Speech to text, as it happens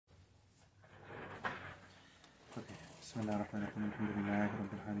بسم الله الرحمن الرحيم الحمد لله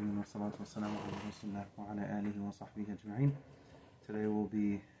رب العالمين والصلاة والسلام على رسول الله وعلى آله وصحبه أجمعين. Today we'll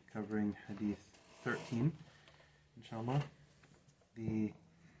be covering Hadith 13, inshallah. The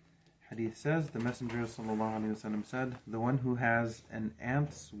Hadith says, the Messenger ﷺ said, the one who has an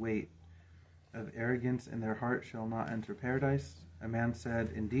ant's weight of arrogance in their heart shall not enter paradise. A man said,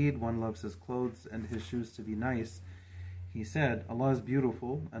 indeed, one loves his clothes and his shoes to be nice. He said, Allah is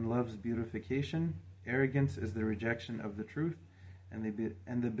beautiful and loves beautification. Arrogance is the rejection of the truth and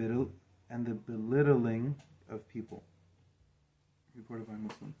the belittling of people. Reported by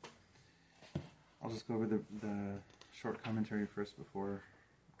Muslim. I'll just go over the short commentary first before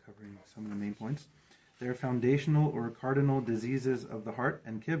covering some of the main points. They are foundational or cardinal diseases of the heart,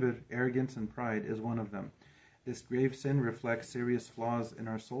 and kibr, arrogance and pride, is one of them. This grave sin reflects serious flaws in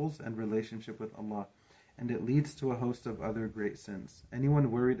our souls and relationship with Allah, and it leads to a host of other great sins.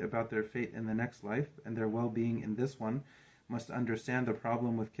 Anyone worried about their fate in the next life and their well-being in this one must understand the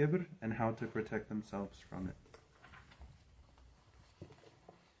problem with kibr and how to protect themselves from it.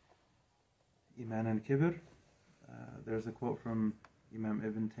 Iman and kibr. There's a quote from Imam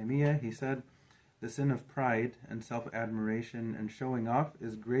Ibn Taymiyyah. He said, the sin of pride and self-admiration and showing off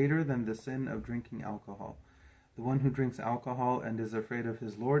is greater than the sin of drinking alcohol. The one who drinks alcohol and is afraid of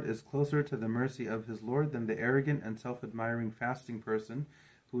his Lord is closer to the mercy of his Lord than the arrogant and self-admiring fasting person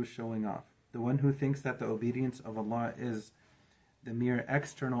who is showing off. The one who thinks that the obedience of Allah is the mere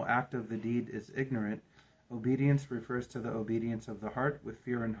external act of the deed is ignorant. Obedience refers to the obedience of the heart with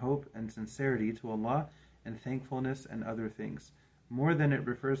fear and hope and sincerity to Allah and thankfulness and other things, more than it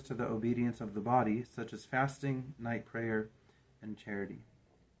refers to the obedience of the body, such as fasting, night prayer, and charity.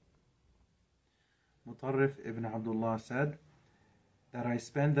 Mutarrif ibn Abdullah said, that I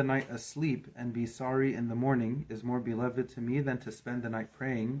spend the night asleep and be sorry in the morning is more beloved to me than to spend the night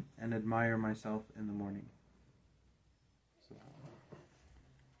praying and admire myself in the morning.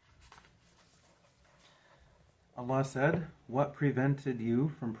 Allah said, what prevented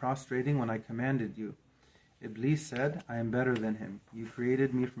you from prostrating when I commanded you? Iblis said, I am better than him. You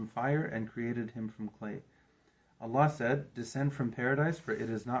created me from fire and created him from clay. Allah said, descend from paradise, for it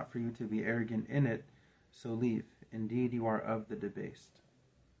is not for you to be arrogant in it, so leave. Indeed, you are of the debased.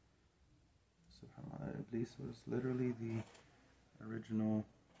 SubhanAllah, Iblis was literally the original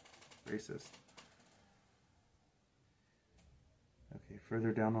racist. Okay,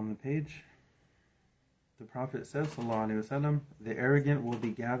 further down on the page, the Prophet says, sallallahu alaihi wasallam, the arrogant will be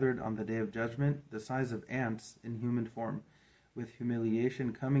gathered on the day of judgment, the size of ants in human form, with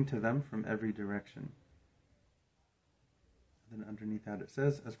humiliation coming to them from every direction. Then underneath that it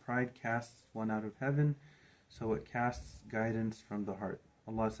says, as pride casts one out of heaven, so it casts guidance from the heart.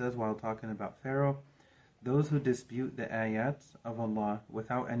 Allah says while talking about Pharaoh, those who dispute the ayats of Allah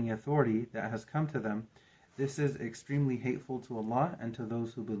without any authority that has come to them, this is extremely hateful to Allah and to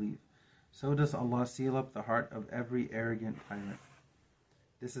those who believe. So does Allah seal up the heart of every arrogant tyrant.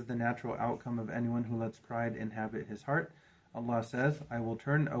 This is the natural outcome of anyone who lets pride inhabit his heart. Allah says, I will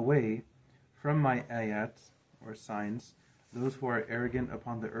turn away from my ayats, or signs, those who are arrogant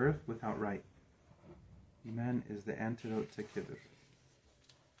upon the earth without right. Iman is the antidote to kibr.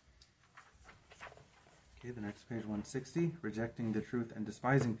 Okay, the next page, 160, rejecting the truth and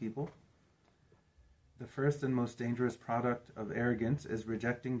despising people. The first and most dangerous product of arrogance is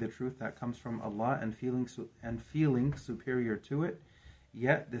rejecting the truth that comes from Allah and feeling superior to it.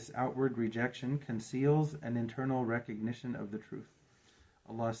 Yet this outward rejection conceals an internal recognition of the truth.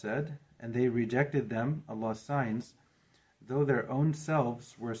 Allah said, and they rejected them, Allah's signs, though their own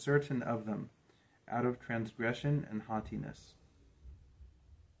selves were certain of them, out of transgression and haughtiness.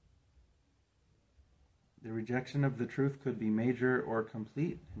 The rejection of the truth could be major or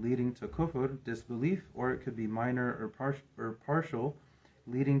complete, leading to kufr, disbelief, or it could be minor or partial,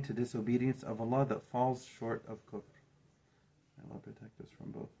 leading to disobedience of Allah that falls short of kufr. Allah protect us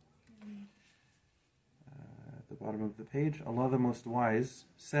from both. At the bottom of the page, Allah the Most Wise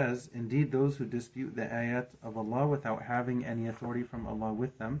says, indeed those who dispute the ayat of Allah without having any authority from Allah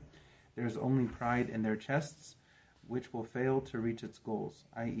with them, there is only pride in their chests, which will fail to reach its goals,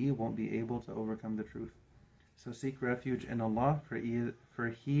 i.e. won't be able to overcome the truth. So seek refuge in Allah, for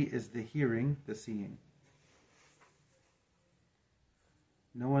He is the hearing, the seeing.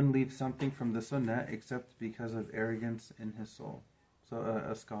 No one leaves something from the Sunnah except because of arrogance in his soul. So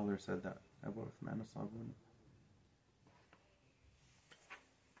a scholar said that. Abu Uthman as-Sabuni.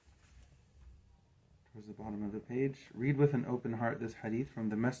 Towards the bottom of the page, read with an open heart this hadith from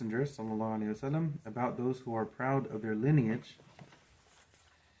the Messenger sallallahu alaihi wasallam about those who are proud of their lineage.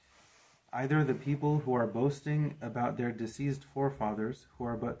 Either the people who are boasting about their deceased forefathers, who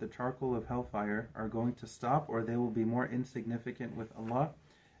are but the charcoal of hellfire, are going to stop, or they will be more insignificant with Allah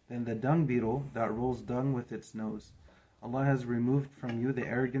than the dung beetle that rolls dung with its nose. Allah has removed from you the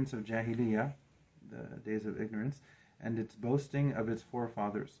arrogance of Jahiliyyah, the days of ignorance, and its boasting of its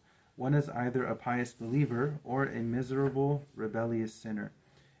forefathers. One is either a pious believer or a miserable, rebellious sinner.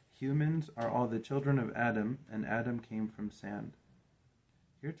 Humans are all the children of Adam, and Adam came from sand.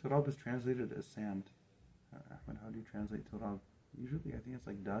 Here, turab is translated as sand. Ahmed, how do you translate turab? Usually, I think it's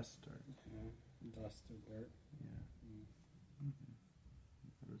like dust or... Yeah, dust or dirt. Yeah. Mm-hmm.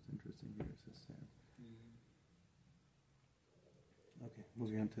 That was interesting here, it says sand. Okay,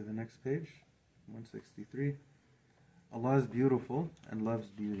 moving on to the next page, 163. Allah is beautiful and loves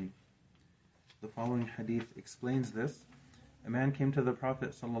beauty. The following hadith explains this. A man came to the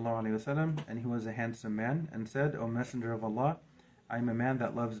Prophet ﷺ, and he was a handsome man, and said, O Messenger of Allah, I am a man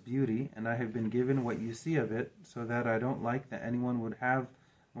that loves beauty, and I have been given what you see of it, so that I don't like that anyone would have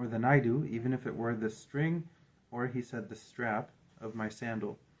more than I do, even if it were the string, or he said the strap, of my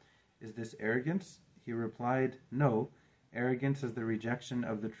sandal. Is this arrogance? He replied, No, arrogance is the rejection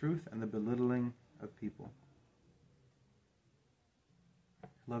of the truth and the belittling of people.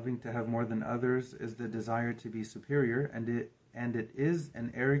 Loving to have more than others is the desire to be superior, and it is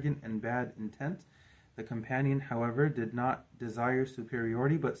an arrogant and bad intent. The companion, however, did not desire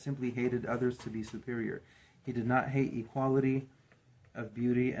superiority, but simply hated others to be superior. He did not hate equality of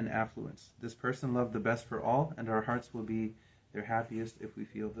beauty and affluence. This person loved the best for all, and our hearts will be their happiest if we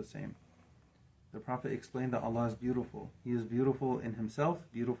feel the same. The Prophet explained that Allah is beautiful. He is beautiful in Himself,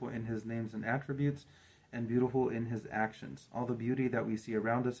 beautiful in His names and attributes, and beautiful in His actions. All the beauty that we see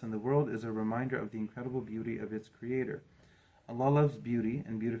around us in the world is a reminder of the incredible beauty of its Creator. Allah loves beauty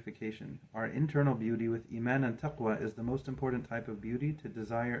and beautification. Our internal beauty with Iman and Taqwa is the most important type of beauty to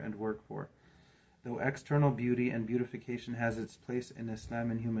desire and work for. Though external beauty and beautification has its place in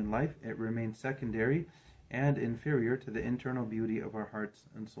Islam and human life, it remains secondary and inferior to the internal beauty of our hearts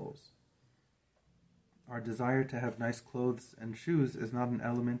and souls. Our desire to have nice clothes and shoes is not an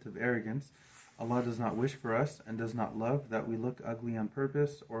element of arrogance. Allah does not wish for us and does not love that we look ugly on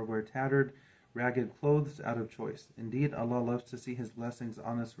purpose or wear tattered, ragged clothes out of choice. Indeed, Allah loves to see His blessings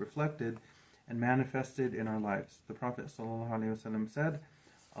on us reflected and manifested in our lives. The Prophet ﷺ said,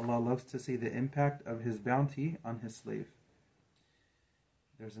 Allah loves to see the impact of His bounty on His slave.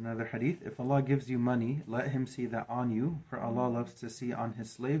 There's another hadith. If Allah gives you money, let Him see that on you, for Allah loves to see on His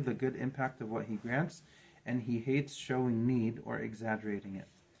slave the good impact of what He grants, and He hates showing need or exaggerating it.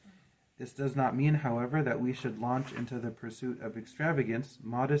 This does not mean, however, that we should launch into the pursuit of extravagance.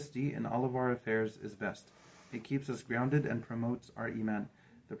 Modesty in all of our affairs is best. It keeps us grounded and promotes our Iman.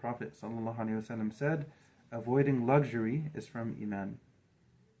 The Prophet ﷺ said, avoiding luxury is from Iman.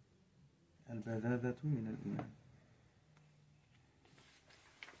 Al-badadatu min al-Iman.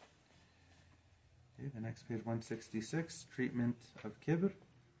 Okay, the next page, 166, treatment of kibr.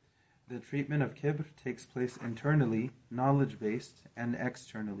 The treatment of kibr takes place internally, knowledge-based, and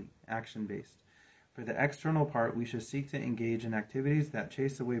externally, action-based. For the external part, we should seek to engage in activities that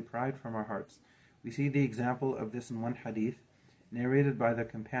chase away pride from our hearts. We see the example of this in one hadith, narrated by the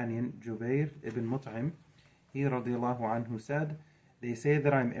companion Jubayr ibn Mut'im. He radiallahu anhu said, They say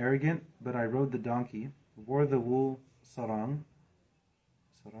that I'm arrogant, but I rode the donkey, wore the wool sarang.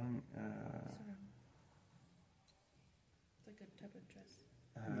 Sarang, It's like a type of dress.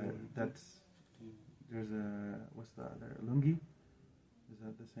 There's what's the other, lungi? Is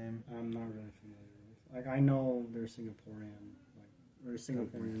that the same? I'm not really familiar with. Like, I know they're Singaporean, or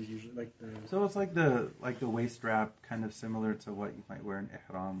Singaporeans usually like the. So it's like the waist strap, kind of similar to what you might wear in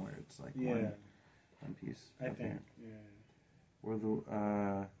ihram, where it's like one piece. I think. Yeah.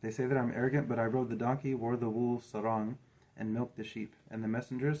 They say that I'm arrogant, but I rode the donkey, wore the wool sarang, and milked the sheep. And the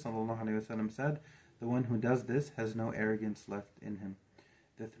Messenger ﷺ said, the one who does this has no arrogance left in him.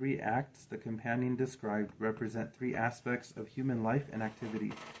 The three acts the companion described represent three aspects of human life and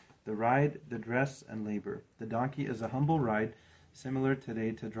activity: the ride, the dress, and labor. The donkey is a humble ride, similar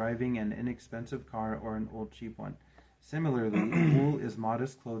today to driving an inexpensive car or an old cheap one. Similarly, wool is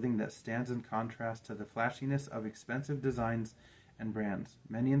modest clothing that stands in contrast to the flashiness of expensive designs and brands.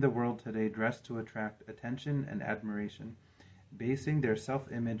 Many in the world today dress to attract attention and admiration, basing their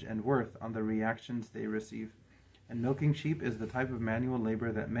self-image and worth on the reactions they receive. And milking sheep is the type of manual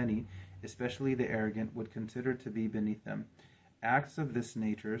labor that many, especially the arrogant, would consider to be beneath them. Acts of this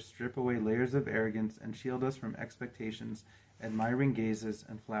nature strip away layers of arrogance and shield us from expectations, admiring gazes,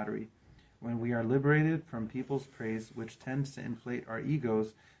 and flattery. When we are liberated from people's praise, which tends to inflate our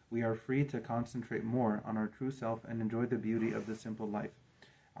egos, we are free to concentrate more on our true self and enjoy the beauty of the simple life.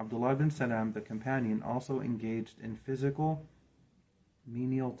 Abdullah bin Salam, the companion, also engaged in physical,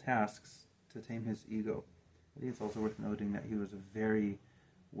 menial tasks to tame his ego. I think it's also worth noting that he was a very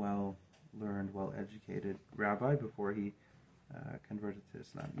well-learned, well-educated rabbi before he converted to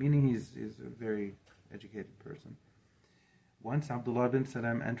Islam, meaning he's a very educated person. Once Abdullah bin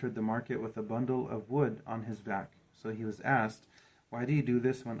Salam entered the market with a bundle of wood on his back. So he was asked, "Why do you do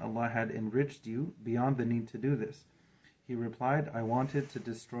this when Allah had enriched you beyond the need to do this?" He replied, "I wanted to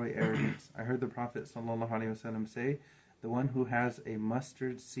destroy arrogance. I heard the Prophet ﷺ say, 'The one who has a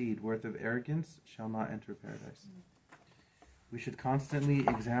mustard seed worth of arrogance shall not enter paradise.'" We should constantly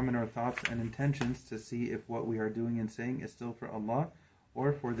examine our thoughts and intentions to see if what we are doing and saying is still for Allah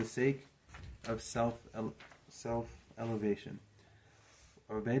or for the sake of self-elevation.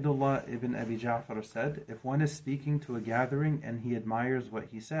 Ubaidullah ibn Abi Ja'far said, "If one is speaking to a gathering and he admires what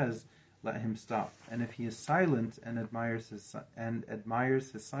he says, let him stop. And if he is silent and admires his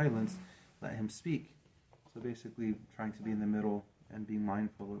silence, let him speak." So basically trying to be in the middle and being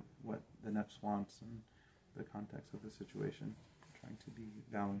mindful of what the nafs wants and the context of the situation, trying to be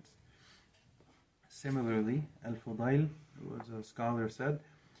balanced. Similarly, Al-Fudayl, who was a scholar, said,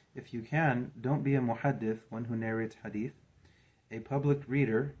 "If you can, don't be a muhaddith, one who narrates hadith, a public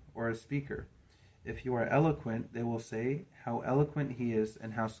reader, or a speaker. If you are eloquent, they will say how eloquent he is,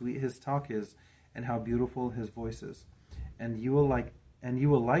 and how sweet his talk is, and how beautiful his voice is. And you will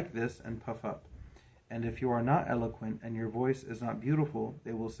like this and puff up. And if you are not eloquent, and your voice is not beautiful,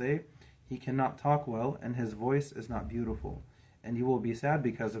 they will say, he cannot talk well, and his voice is not beautiful. And you will be sad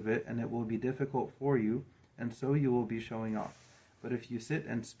because of it, and it will be difficult for you, and so you will be showing off. But if you sit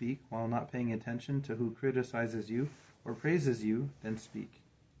and speak while not paying attention to who criticizes you or praises you, then speak."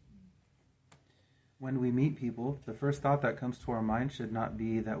 When we meet people, the first thought that comes to our mind should not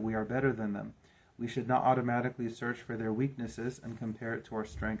be that we are better than them. We should not automatically search for their weaknesses and compare it to our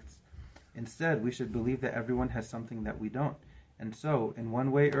strengths. Instead, we should believe that everyone has something that we don't, and so, in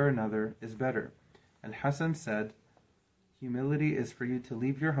one way or another, is better. Al-Hasan said, "Humility is for you to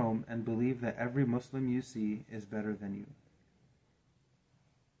leave your home and believe that every Muslim you see is better than you."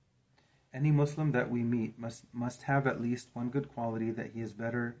 Any Muslim that we meet must have at least one good quality that he is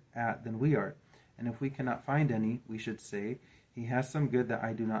better at than we are. And if we cannot find any, we should say, "He has some good that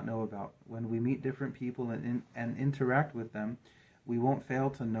I do not know about." When we meet different people and interact with them, we won't fail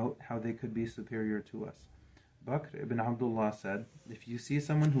to note how they could be superior to us. Bakr ibn Abdullah said, "If you see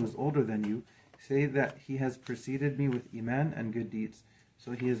someone who is older than you, say that he has preceded me with iman and good deeds,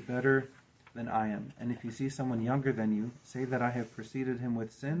 so he is better than I am. And if you see someone younger than you, say that I have preceded him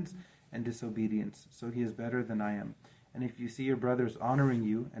with sins and disobedience, so he is better than I am. And if you see your brothers honoring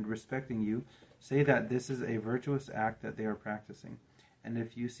you and respecting you, say that this is a virtuous act that they are practicing. And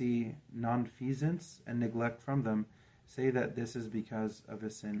if you see nonfeasance and neglect from them, say that this is because of a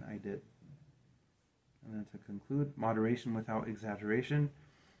sin I did." And then to conclude, moderation without exaggeration.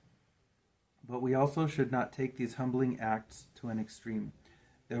 But we also should not take these humbling acts to an extreme.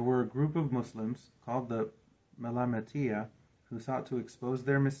 There were a group of Muslims called the Malamatiyah who sought to expose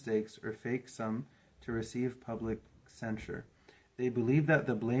their mistakes or fake some to receive public censure. They believe that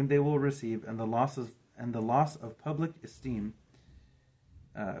the blame they will receive and the loss of public esteem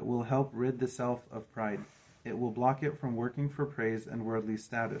will help rid the self of pride. It will block it from working for praise and worldly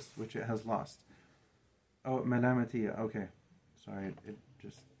status, which it has lost. Oh, Malamatiyah, okay. Sorry, it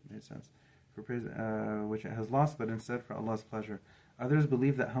just made sense. For praise, which it has lost, but instead for Allah's pleasure. Others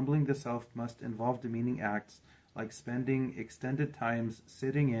believe that humbling the self must involve demeaning acts, like spending extended times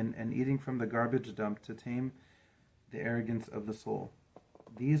sitting in and eating from the garbage dump to tame the arrogance of the soul.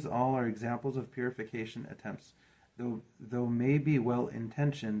 These all are examples of purification attempts, though may be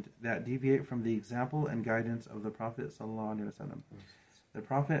well-intentioned, that deviate from the example and guidance of the Prophet ﷺ. The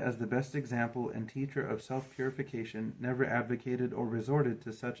Prophet, as the best example and teacher of self-purification, never advocated or resorted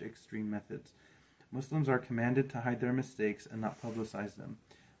to such extreme methods. Muslims are commanded to hide their mistakes and not publicize them.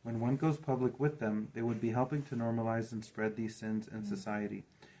 When one goes public with them, they would be helping to normalize and spread these sins in society.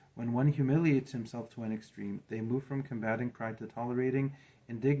 When one humiliates himself to an extreme, they move from combating pride to tolerating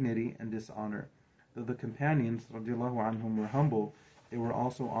indignity and dishonor. Though the companions radiallahu anhum were humble, they were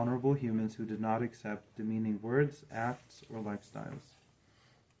also honorable humans who did not accept demeaning words, acts, or lifestyles.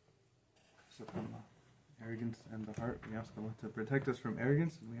 SubhanAllah. Arrogance and the heart. We ask Allah to protect us from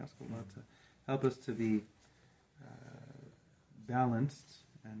arrogance, and we ask Allah to help us to be balanced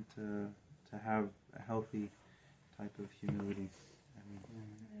and to have a healthy type of humility.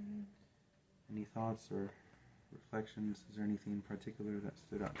 Any thoughts or reflections? Is there anything in particular that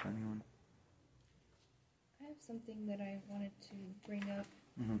stood out to anyone? I have something that I wanted to bring up,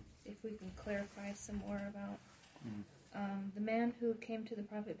 if we can clarify some more about. the man who came to the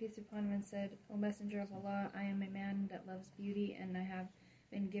Prophet, peace be upon him, and said, O Messenger of Allah, I am a man that loves beauty, and I have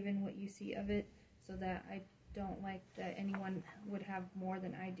been given what you see of it, so that I don't like that anyone would have more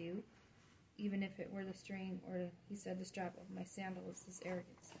than I do, even if it were the string, or he said the strap of my sandals, is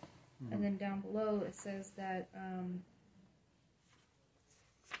arrogance. Mm-hmm. And then down below it says that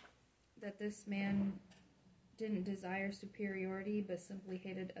that this man didn't desire superiority, but simply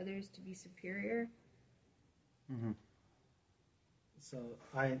hated others to be superior. Mm-hmm. So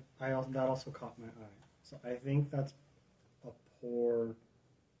that also caught my eye. So I think that's a poor.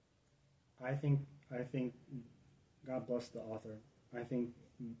 I think God bless the author. I think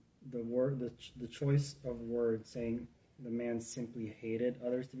the choice of words saying the man simply hated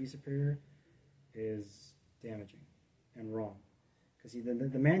others to be superior is damaging and wrong. Because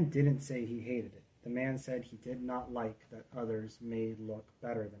the man didn't say he hated it. The man said he did not like that others may look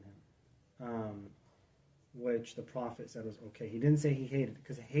better than him, which the Prophet said was okay. He didn't say he hated it,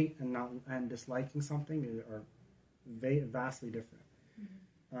 because hate and disliking something are vastly different.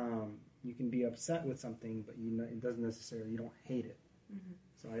 Mm-hmm. You can be upset with something, but it doesn't necessarily, you don't hate it. Mm-hmm.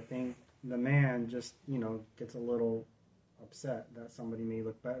 So I think the man just gets a little upset that somebody may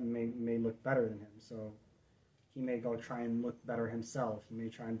look better than him. So he may go try and look better himself. He may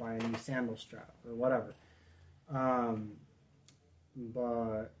try and buy a new sandal strap or whatever.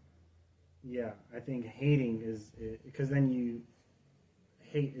 But yeah, I think hating is, because then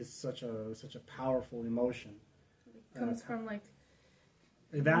hate is such a powerful emotion. It comes from like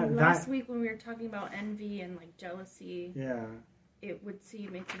that last week when we were talking about envy and like jealousy. Yeah. It would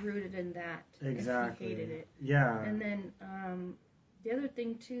seem it's rooted in that. Exactly. If he hated it. Yeah. And then the other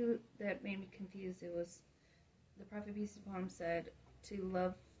thing too that made me confused, it was the Prophet peace be upon him said to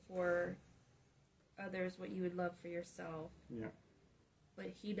love for others what you would love for yourself. Yeah. But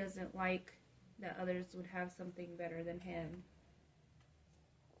he doesn't like that others would have something better than him.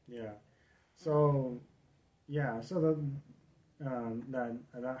 Yeah. So the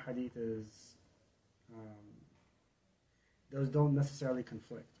that hadith is those don't necessarily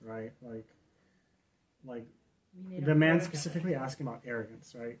conflict, right? Like the man specifically asking about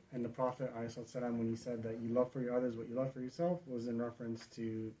arrogance, right? And the Prophet ﷺ, when he said that you love for your others what you love for yourself, was in reference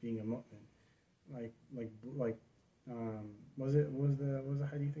to being a mu'min. Was the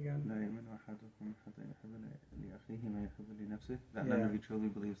hadith again? That none of you truly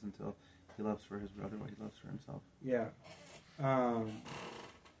believes until he loves for his brother what he loves for himself. Yeah.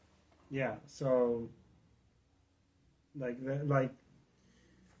 Yeah. So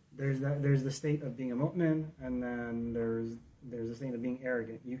there's the state of being a mu'min, and then there's the state of being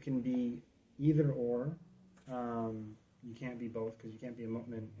arrogant. You can be either or. You can't be both, because you can't be a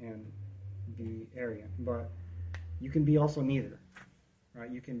mu'min and be arrogant. But you can be also neither, right?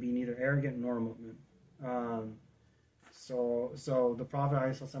 You can be neither arrogant nor a mu'min. So the Prophet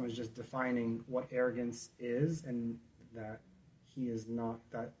ﷺ is just defining what arrogance is, and that he is not,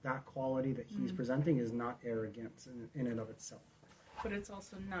 that quality that he's presenting is not arrogance in and of itself. But it's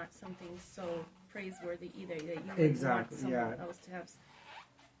also not something so praiseworthy either, that you would want someone else to have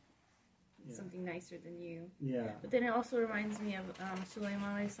something nicer than you. Yeah. But then it also reminds me of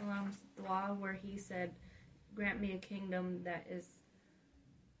Sulaiman alayhi salam's dua, where he said, grant me a kingdom that is,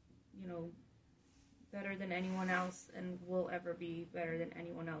 better than anyone else and will ever be better than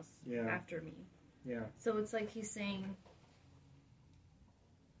anyone else after me. Yeah. So it's like he's saying,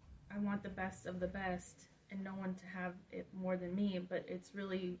 I want the best of the best and no one to have it more than me, but it's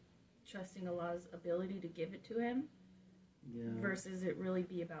really trusting Allah's ability to give it to him versus it really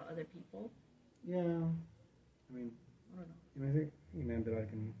be about other people. Yeah. I mean, I don't know. I think Imam Bilal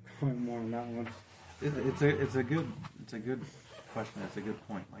can comment more on that one. It's a good question. It's a good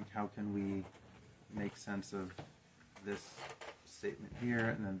point. Like, how can we make sense of this statement here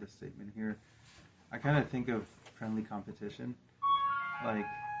and then this statement here? I kind of think of friendly competition, like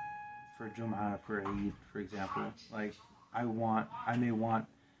for Jum'ah, for Eid, for example. Like, I may want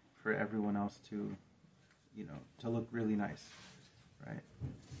for everyone else to look really nice, right?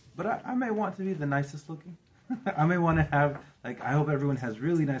 But I may want to be the nicest looking. I may want to have, I hope everyone has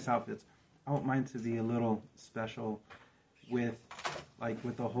really nice outfits. I want mine to be a little special with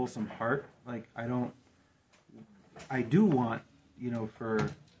a wholesome heart. I do want,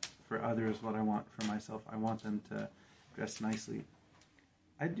 for others what I want for myself. I want them to dress nicely.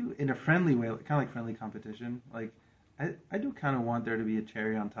 I do in a friendly way, kind of like friendly competition. I do kind of want there to be a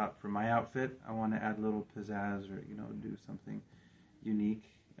cherry on top for my outfit. I want to add a little pizzazz or, do something unique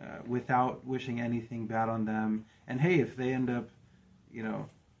without wishing anything bad on them. And hey, if they end up,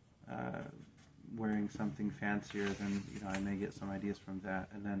 wearing something fancier, then, I may get some ideas from that.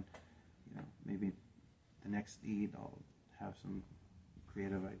 And then, maybe the next Eid I'll have some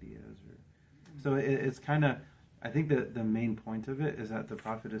creative ideas. So it's kind of, I think that the main point of it is that the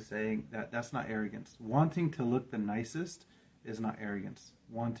Prophet is saying that that's not arrogance. Wanting to look the nicest is not arrogance.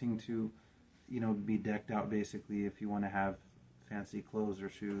 Wanting to, be decked out, basically, if you want to have fancy clothes or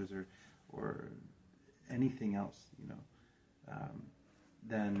shoes or anything else,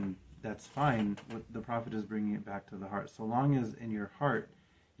 then that's fine. What the Prophet is bringing it back to the heart. So long as in your heart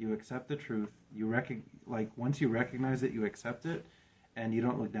you accept the truth, once you recognize it, you accept it, and you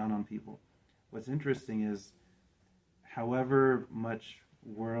don't look down on people. What's interesting is, however much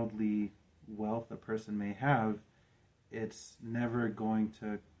worldly wealth a person may have, it's never going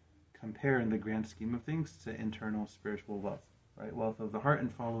to compare in the grand scheme of things to internal spiritual wealth, right? Wealth of the heart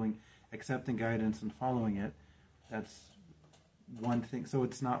and accepting guidance and following it. That's one thing. So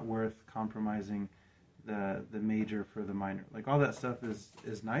it's not worth compromising the major for the minor. Like, all that stuff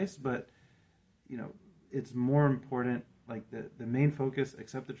is nice, but it's more important. Like, the main focus: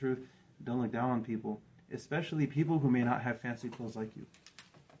 accept the truth, don't look down on people, especially people who may not have fancy clothes like you,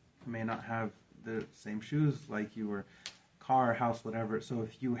 who may not have the same shoes like you, or car, house, whatever. So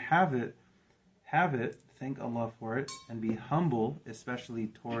if you have it, thank Allah for it, and be humble, especially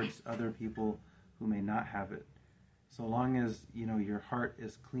towards other people who may not have it. So long as your heart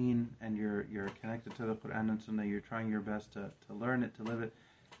is clean and you're connected to the Quran and Sunnah, you're trying your best to learn it, to live it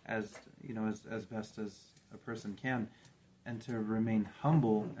as best as a person can, and to remain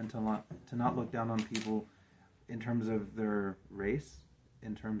humble and to not look down on people in terms of their race,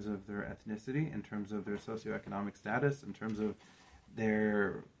 in terms of their ethnicity, in terms of their socioeconomic status, in terms of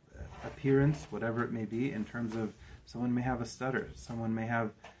their appearance, whatever it may be, in terms of someone may have a stutter, someone may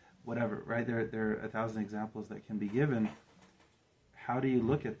have whatever, right? There are 1,000 examples that can be given. How do you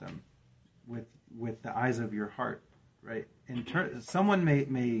look at them? With the eyes of your heart, right? Someone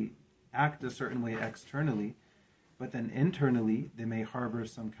may act a certain way externally, but then internally they may harbor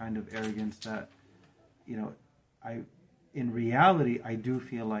some kind of arrogance that, in reality, I do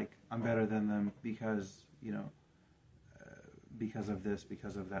feel like I'm better than them because of this,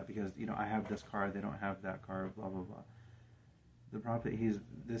 because of that, because I have this car, they don't have that car, blah blah blah. The Prophet, he's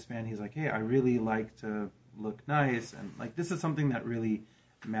like, hey, I really like to look nice, and like, this is something that really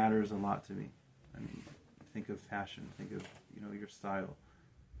matters a lot to me. I mean, think of fashion, think of your style.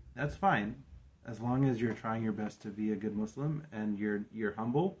 That's fine, as long as you're trying your best to be a good Muslim and you're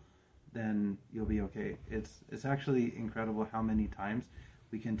humble, then you'll be okay. It's actually incredible how many times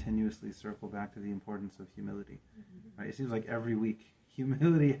we continuously circle back to the importance of humility. Right? It seems like every week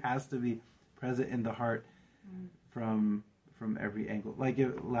humility has to be present in the heart from every angle. Like,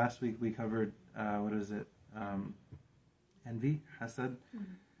 last week we covered envy, hasad.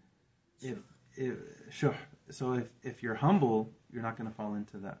 If you're humble, you're not going to fall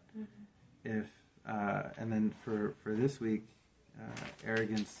into that. And then for this week,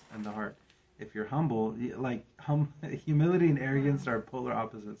 arrogance and the heart. If you're humble, humility and arrogance are polar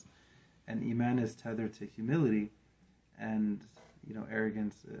opposites, and iman is tethered to humility, and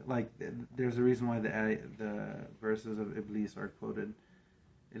arrogance. Like, there's a reason why the verses of Iblis are quoted.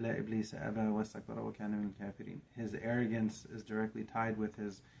 إِلَّا إِبْلِيسَ أَبَى وَاسْتَكْبَرَ وَكَانَ مِنَ الْكَافِرِينَ. His arrogance is directly tied with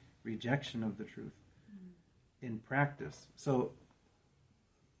his rejection of the truth in practice. So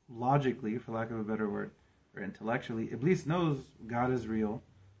logically, for lack of a better word, or intellectually, Iblis knows God is real,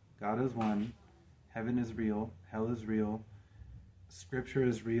 God is one, heaven is real, hell is real, scripture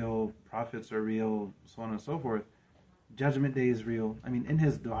is real, prophets are real, so on and so forth. Judgment day is real. I mean, in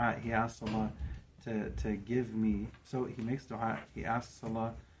his dua, he asks Allah to give me. So he makes dua. He asks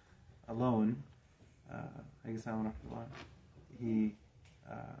Allah alone.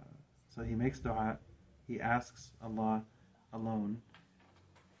 So he makes dua. He asks Allah alone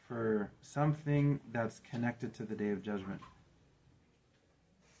for something that's connected to the Day of Judgment.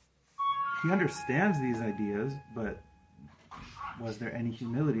 He understands these ideas, but was there any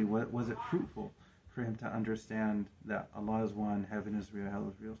humility? Was it fruitful for him to understand that Allah is one, heaven is real, hell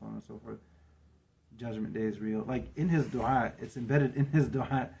is real, so on and so forth? Judgment day is real. Like, in his dua, it's embedded in his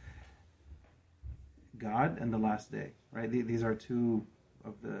dua, God and the last day, right? These are two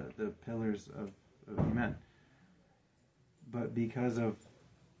of the pillars of Iman. But because of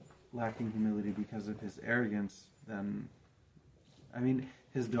lacking humility, because of his arrogance, then, I mean,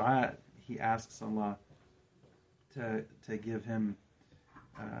 his dua, he asks Allah to give him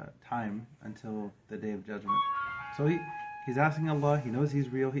time until the Day of Judgment. So he's asking Allah, he knows he's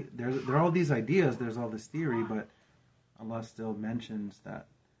real. There are all these ideas, there's all this theory, but Allah still mentions that,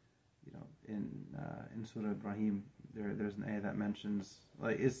 in Surah Ibrahim, there's an ayah that mentions,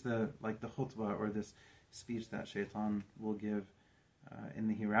 like, it's the khutbah, or this speech that Shaitan will give in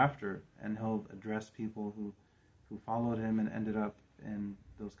the hereafter, and he'll address people who followed him and ended up in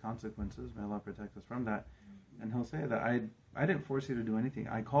those consequences. May Allah protect us from that. And he'll say that I didn't force you to do anything.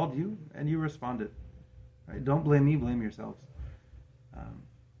 I called you and you responded. Right? Don't blame me, blame yourselves.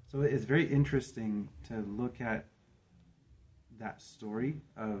 So it's very interesting to look at that story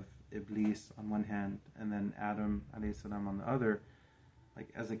of Iblis on one hand and then Adam alayhi salam on the other, like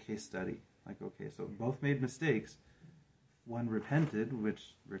as a case study. Like, okay, so both made mistakes. One repented,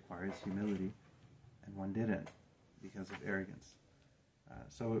 which requires humility, and one didn't because of arrogance.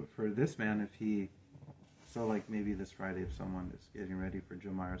 So for this man, so like maybe this Friday, if someone is getting ready for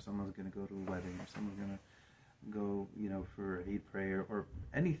Jummah, or someone's going to go to a wedding, or someone's going to go, for Eid prayer or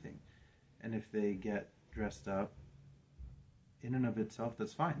anything, and if they get dressed up, in and of itself,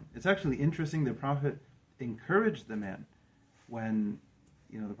 that's fine. It's actually interesting. The Prophet encouraged the man when,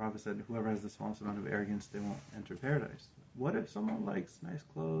 the Prophet said, whoever has the smallest amount of arrogance, they won't enter paradise. What if someone likes nice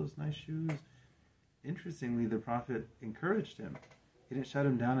clothes, nice shoes? Interestingly, the Prophet encouraged him. He didn't shut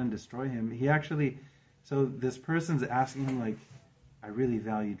him down and destroy him. He actually, so this person's asking him, like, I really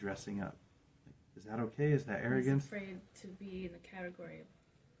value dressing up. Is that okay? Is that arrogance? He's afraid to be in the category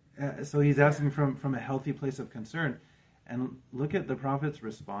of... So he's asking from a healthy place of concern. And look at the Prophet's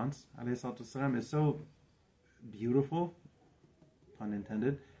response, alayhi salatu wasalam, is so beautiful, pun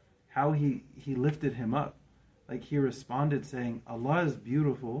intended, how he lifted him up. Like, he responded saying, Allah is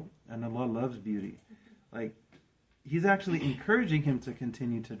beautiful and Allah loves beauty. Like, he's actually encouraging him to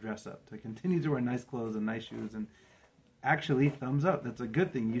continue to dress up, to continue to wear nice clothes and nice shoes, and actually, thumbs up. That's a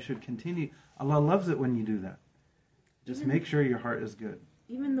good thing. You should continue. Allah loves it when you do that. Just make sure your heart is good.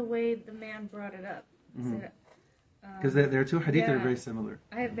 Even the way the man brought it up. Because there are two hadith that are very similar.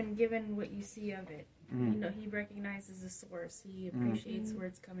 I have been given what you see of it. He recognizes the source. He appreciates where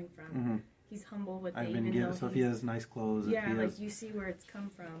it's coming from. He's humble with it, even though so if he has nice clothes. You see where it's come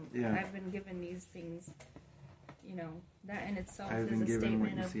from. Yeah. I've been given these things. That in itself I've is been a given what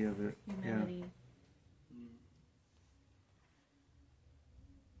statement you of see of it. humility.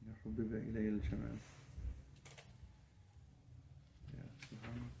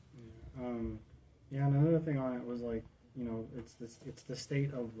 And another thing on it was like, it's the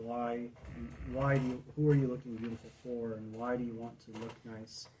state of who are you looking beautiful for, and why do you want to look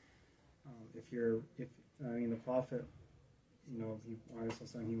nice? The Prophet,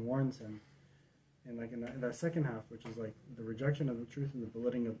 he warns him, and like in that second half, which is like the rejection of the truth and the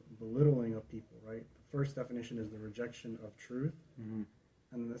belittling of people, right? The first definition is the rejection of truth, and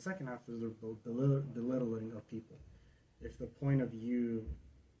then the second half is the belittling of people. If the point of you,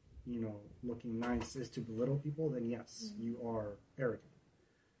 looking nice is to belittle people, then yes, you are arrogant.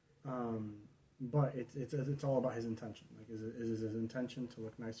 But it's all about his intention. Like, is his intention to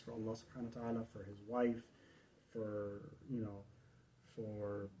look nice for Allah subhanahu wa ta'ala, for his wife, for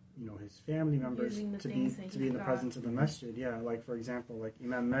his family members, to be in the presence of the masjid. Yeah, like for example, like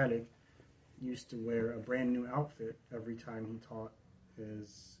Imam Malik used to wear a brand new outfit every time he taught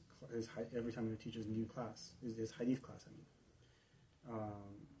every time he would teach his new class, his hadith class.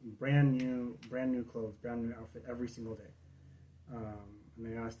 Brand new clothes, brand new outfit every single day. And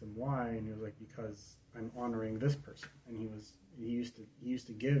they asked him why, and he was like, because I'm honoring this person. And he used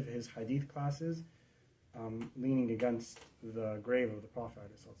to give his hadith classes leaning against the grave of the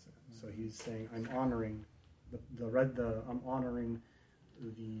Prophet. So he's saying, I'm honoring the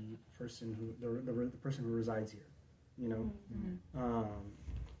person who resides here.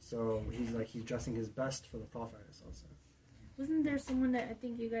 So he's dressing his best for the Prophet. Wasn't there someone that I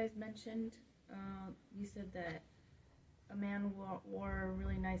think you guys mentioned? You said that a man wore a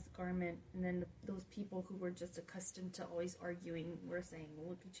really nice garment, and then those people who were just accustomed to always arguing were saying, well,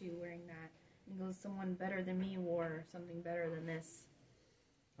 look at you wearing that. And goes, someone better than me wore something better than this.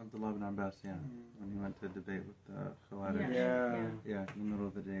 Abdullah ibn Abbas, when he went to debate with the Khawarij. In the middle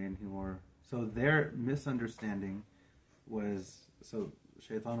of the day, and he wore... So their misunderstanding was... So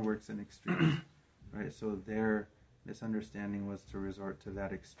shaitan works in extremes, right? So their misunderstanding was to resort to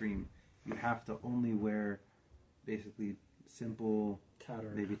that extreme. You have to only wear basically simple,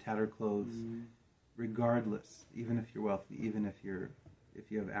 maybe tattered clothes, regardless, even if you're wealthy, even if you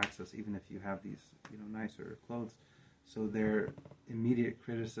have access, even if you have these nicer clothes. So their immediate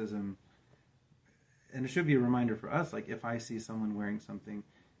criticism, and it should be a reminder for us, like if I see someone wearing something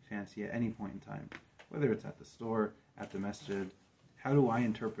fancy at any point in time, whether it's at the store, at the masjid, how do I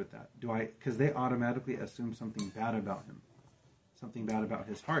interpret that? Because they automatically assume something bad about him, something bad about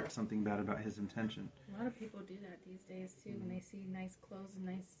his heart, something bad about his intention. A lot of people do that these days too, when they see nice clothes and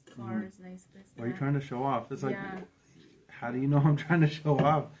nice cars, nice this. Or you're trying to show off. It's like, how do you know I'm trying to show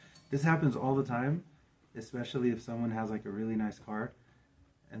off? This happens all the time. especially if someone has like a really nice car,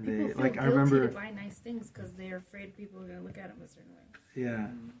 and People they feel like. guilty I remember, to buy nice things because they're afraid people are gonna look at them a certain way. yeah,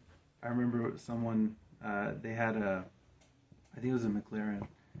 I remember someone. They had I think it was a McLaren,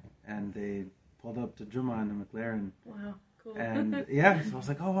 and they pulled up to Juma in a McLaren, Wow, cool. and yeah, so I was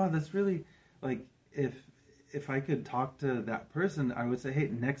like, oh wow, that's really like if I could talk to that person, I would say, hey,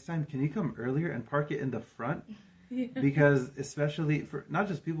 next time can you come earlier and park it in the front? Yeah. Because especially for not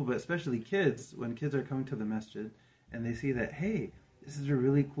just people, but especially kids, when kids are coming to the masjid and they see that, hey, this is a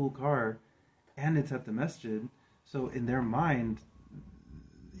really cool car and it's at the masjid, so in their mind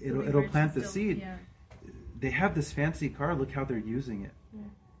it'll plant the seed. Yeah. They have this fancy car, look how they're using it. Yeah.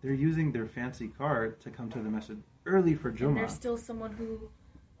 They're using their fancy car to come to the masjid early for And Jummah. there's still someone who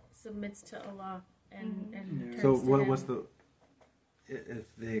submits to Allah and Yeah. turns So to what's Him. if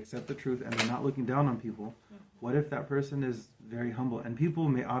they accept the truth and they're not looking down on people, what if that person is very humble? And people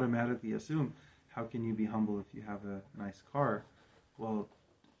may automatically assume, how can you be humble if you have a nice car? Well,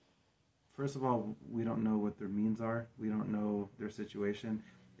 first of all, we don't know what their means are. We don't know their situation.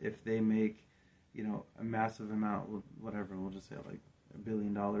 If they make, a massive amount, whatever, we'll just say like $1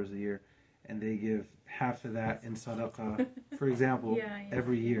 billion a year, and they give half of that in sadaqah, for example,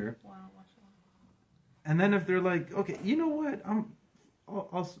 every year. Wow, mashallah. And then if they're like, okay, you know what,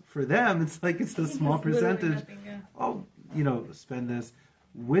 for them, it's like it's a small It's literally percentage. nothing, yeah. I'll, spend this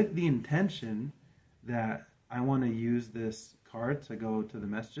with the intention that I want to use this card to go to the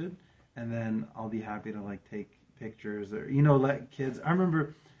masjid, and then I'll be happy to like take pictures or let kids. I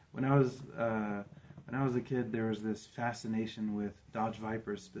remember when I was a kid, there was this fascination with Dodge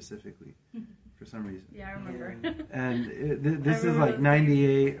Vipers specifically for some reason. Yeah, I remember. And this is remember like those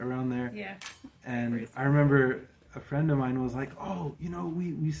 '98 around there. Yeah. And Vipers. I remember a friend of mine was like, oh,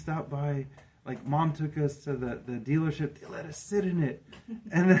 we stopped by, like mom took us to the dealership, they let us sit in it.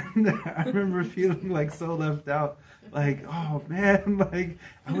 And then I remember feeling like so left out, like, oh man, like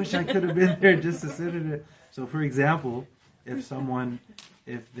I wish I could have been there just to sit in it. So for example,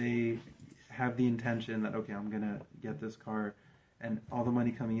 if they have the intention that, okay, I'm going to get this car and all the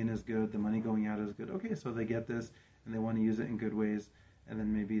money coming in is good, the money going out is good. Okay, so they get this and they want to use it in good ways, and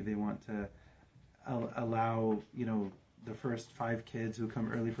then maybe they want to allow, the first 5 kids who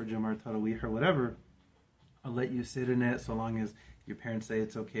come early for Jummah or Tarawih or whatever, I'll let you sit in it so long as your parents say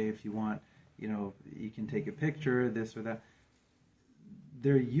it's okay. If you want, you can take a picture, this or that.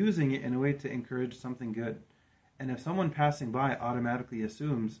 They're using it in a way to encourage something good. And if someone passing by automatically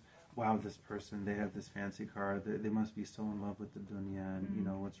assumes, wow, this person, they have this fancy car, they must be so in love with the dunya,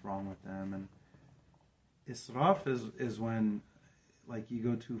 and what's wrong with them. And israf is when like you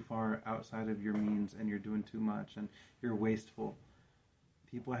go too far outside of your means and you're doing too much and you're wasteful.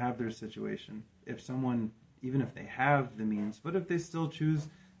 People have their situation. If someone, even if they have the means, but if they still choose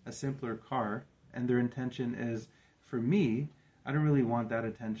a simpler car and their intention is, for me, I don't really want that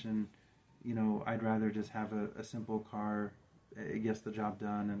attention, I'd rather just have a simple car, it gets the job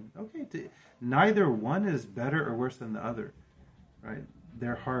done, and okay, neither one is better or worse than the other, right?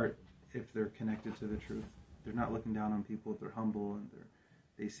 Their heart, if they're connected to the truth, they're not looking down on people, they're humble, and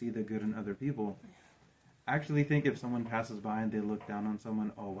they see the good in other people. I actually think if someone passes by and they look down on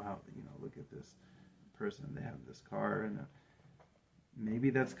someone, oh wow, look at this person, they have this car, and maybe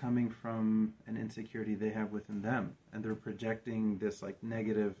that's coming from an insecurity they have within them, and they're projecting this like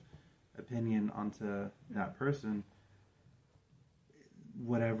negative opinion onto that person.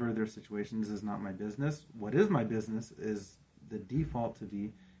 Whatever their situations is not my business. What is my business is the default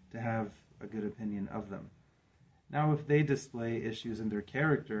to have a good opinion of them. Now, if they display issues in their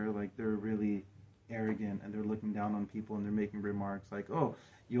character, like they're really arrogant and they're looking down on people and they're making remarks like, oh,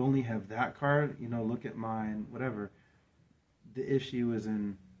 you only have that car, look at mine, whatever. The issue is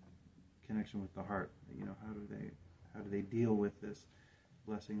in connection with the heart. How do they deal with this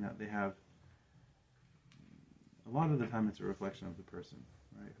blessing that they have? A lot of the time it's a reflection of the person,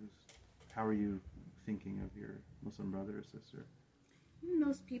 right? How are you thinking of your Muslim brother or sister? Even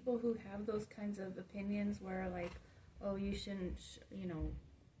those people who have those kinds of opinions where like, oh, you shouldn't,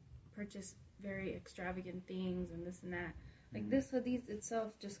 purchase very extravagant things and this and that. Like this hadith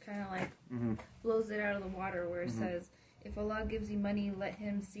itself just kind of like blows it out of the water where it says, if Allah gives you money, let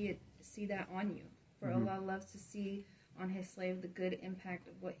him see that on you. For Allah loves to see on his slave the good impact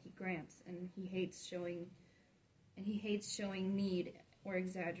of what he grants, and he hates showing need or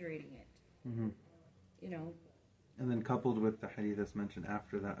exaggerating it. And then coupled with the hadith that's mentioned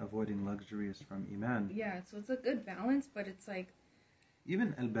after that, avoiding luxuries from Iman. Yeah, so it's a good balance, but it's like...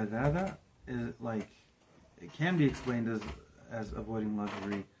 Even al-badada is like, it can be explained as avoiding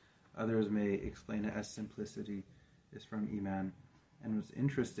luxury. Others may explain it as simplicity is from Iman. And what's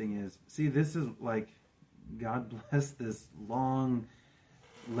interesting is, see, this is like God bless this long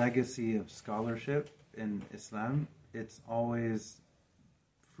legacy of scholarship in Islam. It's always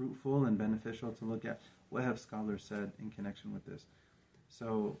fruitful and beneficial to look at what have scholars said in connection with this.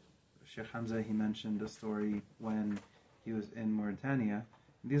 So Sheikh Hamza, he mentioned a story when he was in Mauritania.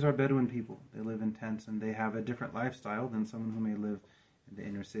 These are Bedouin people. They live in tents and they have a different lifestyle than someone who may live in the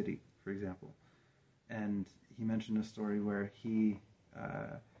inner city, for example. And he mentioned a story where he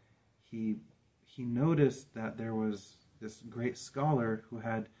noticed that there was this great scholar who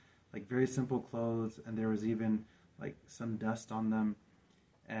had like very simple clothes, and there was even like some dust on them,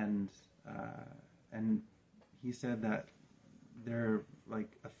 and he said that there like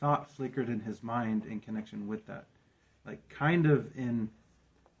a thought flickered in his mind in connection with that, like kind of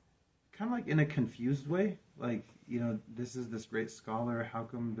like in a confused way, like, you know, this is this great scholar, how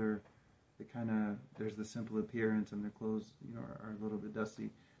come there's the simple appearance and their clothes, you know, are a little bit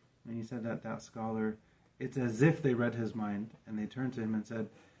dusty. And he said that scholar, it's as if they read his mind and they turned to him and said,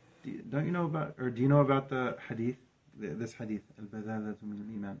 do you know about the hadith, this hadith, al-badalatu min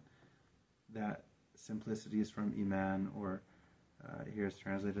al-iman, that simplicity is from iman, or here it's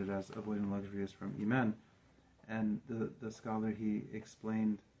translated as avoiding luxury is from iman. And the scholar, he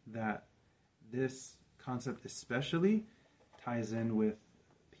explained that this concept especially ties in with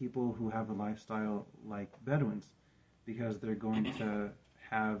people who have a lifestyle like Bedouins, because they're going to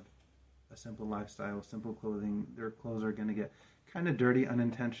have a simple lifestyle, simple clothing. Their clothes are going to get kind of dirty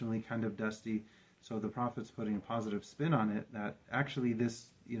unintentionally, kind of dusty. So the Prophet's putting a positive spin on it, that actually this,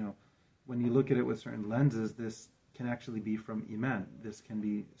 you know, when you look at it with certain lenses, this can actually be from Iman. This can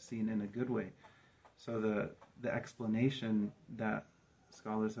be seen in a good way. So the explanation that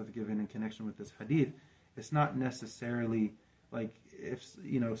scholars have given in connection with this hadith, it's not necessarily like if,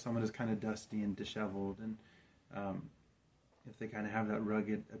 you know, someone is kind of dusty and disheveled, and if they kind of have that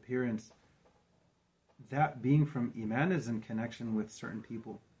rugged appearance, that being from Iman is in connection with certain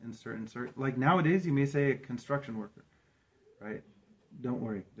people in certain like nowadays you may say a construction worker, right? Don't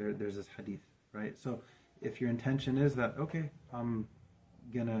worry, there's this hadith, right? So if your intention is that, okay, I'm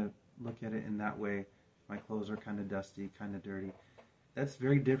gonna look at it in that way, my clothes are kind of dusty, kind of dirty, that's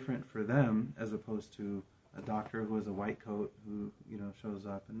very different for them as opposed to a doctor who has a white coat who, you know, shows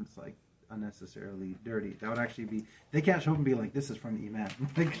up and it's like unnecessarily dirty. That would actually be, they can't show up and be like, this is from Iman.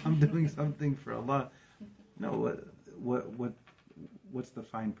 Like, I'm doing something for Allah. No, what's the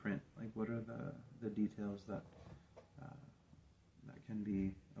fine print? Like, what are the details that can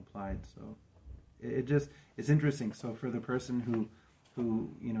be applied? So it's interesting. So for the person who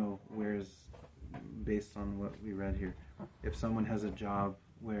you know wears, based on what we read here, if someone has a job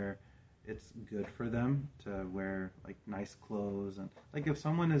where it's good for them to wear like nice clothes, and like if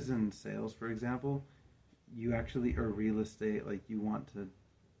someone is in sales, for example, you actually, or real estate, like you want to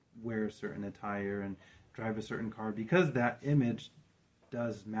wear a certain attire and drive a certain car because that image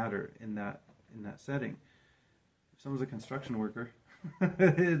does matter in that setting. If someone's a construction worker,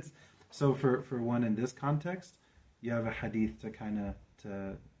 it's so for one in this context, you have a hadith to kind of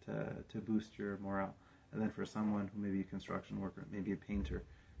to boost your morale, and then for someone who may be a construction worker, maybe a painter,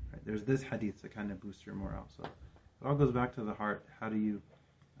 right, there's this hadith to kind of boost your morale. So it all goes back to the heart. How do you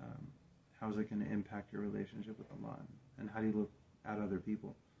how is it going to impact your relationship with Allah, and how do you look at other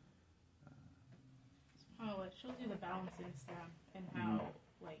people? Oh, it shows you the balance in Islam and how,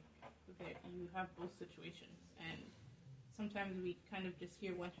 like, you have both situations. And sometimes we kind of just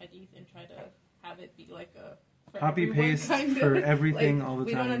hear one hadith and try to have it be like a copy paste for everything, like, all the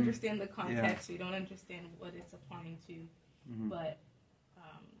we time. We don't understand the context. Yeah. We don't understand what it's applying to. But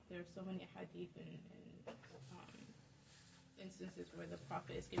there are so many hadith and instances where the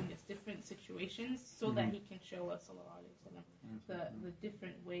Prophet is giving us different situations so that he can show us, sallallahu alaihi wasallam, the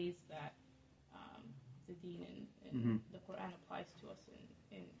different ways that the deen and the Quran applies to us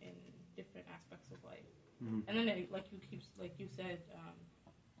in different aspects of life. And then, like you said,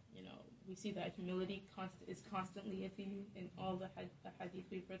 you know, we see that humility is constantly a theme in all the hadith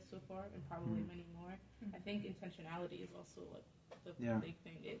we've read so far, and probably many more. I think intentionality is also like the big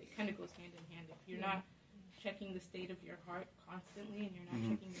thing. It kind of goes hand in hand. If you're not checking the state of your heart constantly, and you're not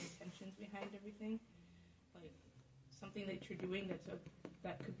checking the intentions behind everything, like something that you're doing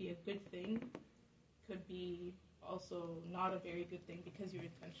that could be a good thing could be also not a very good thing because your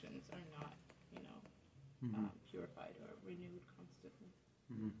intentions are not, you know, purified or renewed constantly.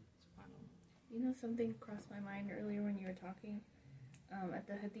 You know, something crossed my mind earlier when you were talking. At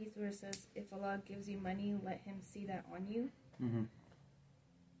the hadith where it says, if Allah gives you money, let him see that on you.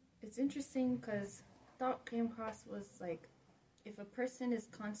 It's interesting because thought came across was like, if a person is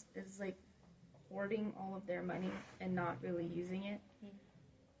like hoarding all of their money and not really using it,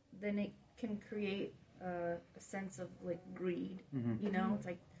 then it can create a sense of like greed. Mm-hmm. You know, it's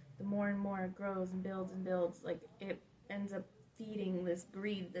like the more and more it grows and builds, like it ends up feeding this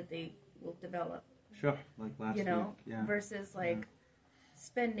greed that they will develop. Sure, like last You know, week. Yeah. versus like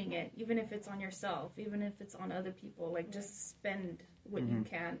spending it, even if it's on yourself, even if it's on other people, like just spend what you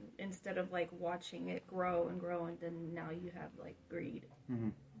can instead of like watching it grow and grow, and then now you have like greed. Mm-hmm.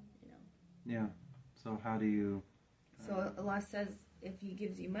 You know. Yeah. So how do you? So Allah says, if He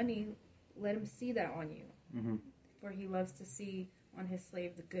gives you money, let Him see that on you. Mm-hmm. For He loves to see on His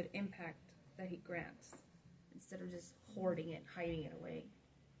slave the good impact that He grants, Instead of just hoarding it, hiding it away.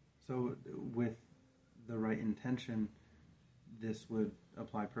 So with the right intention, this would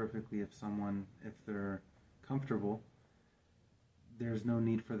apply perfectly if they're comfortable, there's no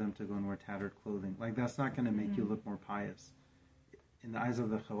need for them to go and wear tattered clothing. Like, that's not going to make you look more pious. In the eyes of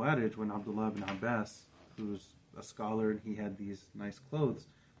the Khawarij, when Abdullah ibn Abbas, who's a scholar, and he had these nice clothes,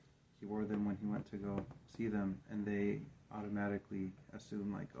 he wore them when he went to go see them, and they automatically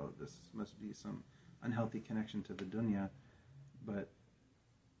assume, like, oh, this must be some unhealthy connection to the dunya. But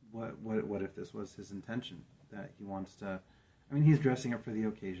what if this was his intention, that he wants to, I mean, he's dressing up for the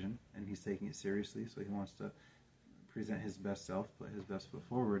occasion, and he's taking it seriously, so he wants to present his best self, put his best foot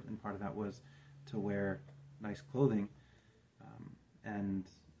forward, and part of that was to wear nice clothing, and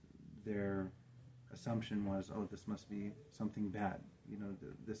their assumption was, oh, this must be something bad,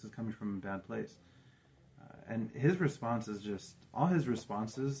 this is coming from a bad place. And his response is just, all his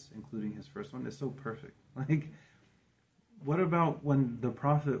responses, including his first one, is so perfect. Like, what about when the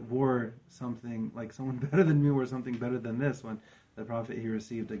Prophet wore something, like someone better than me wore something better than this, when the Prophet, he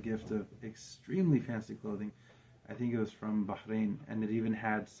received a gift of extremely fancy clothing. I think it was from Bahrain, and it even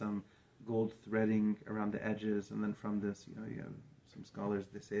had some gold threading around the edges, and then from this, you have some scholars,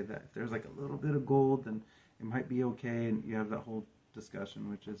 they say that if there's like a little bit of gold, then it might be okay, and you have that whole discussion,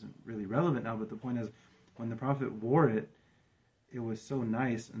 which isn't really relevant now, but the point is, when the Prophet wore it, it was so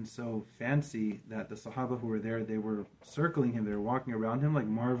nice and so fancy that the Sahaba who were there, they were circling him, they were walking around him, like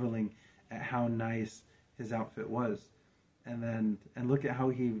marveling at how nice his outfit was. And look at how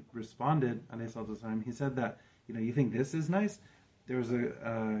he responded, alayhi salatu wasalam. He said that, you think this is nice? There was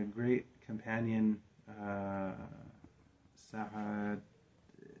a great companion, Sa'ad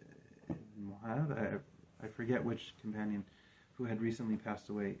ibn Mu'adh, I forget which companion, who had recently passed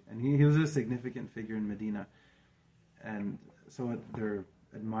away. And he was a significant figure in Medina. And so they're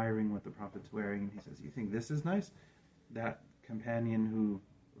admiring what the Prophet's wearing, and he says, you think this is nice? That companion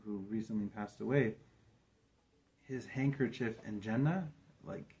who recently passed away, his handkerchief in Jannah,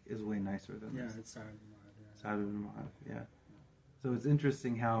 like, is way nicer than this. Yeah, it's Sa'ad ibn Mu'adh. Sa'ad ibn Mu'adh, yeah. So it's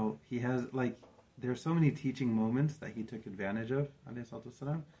interesting how he has, like, there's so many teaching moments that he took advantage of, alayhi salatu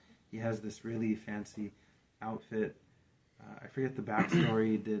wasalam. He has this really fancy outfit. I forget the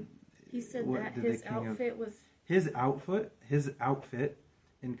backstory. He said that his outfit was... His outfit,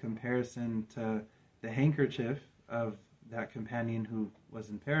 in comparison to the handkerchief of that companion who was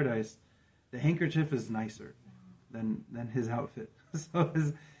in paradise, the handkerchief is nicer than his outfit. So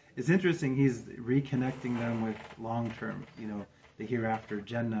it's interesting. He's reconnecting them with long-term, the hereafter,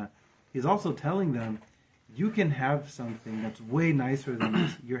 Jannah. He's also telling them, you can have something that's way nicer than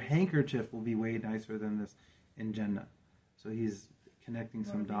this. Your handkerchief will be way nicer than this in Jannah. So he's connecting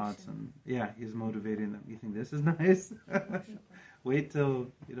some dots, and he's motivating them. You think this is nice? wait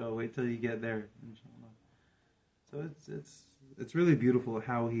till you get there, inshallah. So it's really beautiful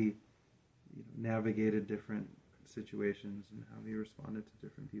how he navigated different situations and how he responded to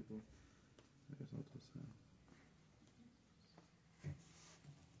different people.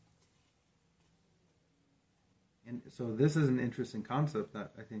 And so this is an interesting concept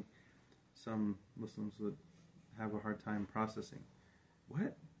that I think some Muslims would have a hard time processing.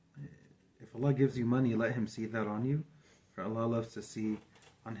 What? If Allah gives you money, let Him see that on you. For Allah loves to see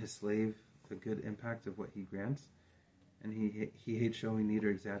on His slave the good impact of what He grants, and He hates showing need or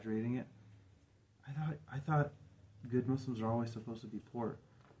exaggerating it. I thought good Muslims are always supposed to be poor.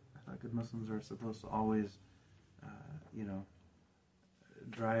 I thought good Muslims are supposed to always,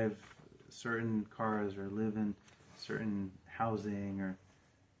 drive certain cars or live in certain housing, or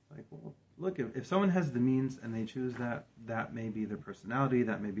like, well, look, if someone has the means and they choose that may be their personality,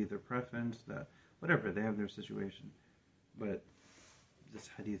 that may be their preference, that whatever, they have their situation. But this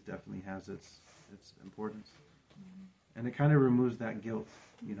hadith definitely has its importance. Mm-hmm. And it kind of removes that guilt,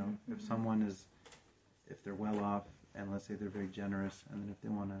 mm-hmm. if they're well off, and let's say they're very generous, and then if they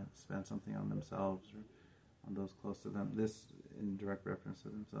want to spend something on themselves or on those close to them, this in direct reference to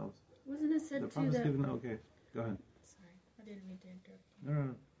themselves. Wasn't it said too that... Okay, go ahead. Sorry, I didn't mean to interrupt you.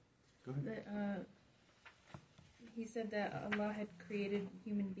 No. Go ahead. He said that Allah had created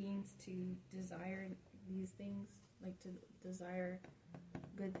human beings to desire these things, like to desire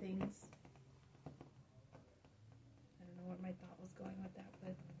good things. I don't know where my thought was going with that,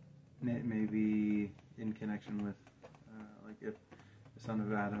 but Maybe in connection with, like if the son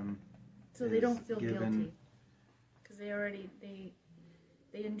of Adam so they is don't feel given- guilty because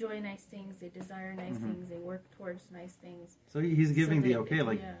they enjoy nice things, they desire nice Mhm. things, they work towards nice things. So he's giving So the they- okay,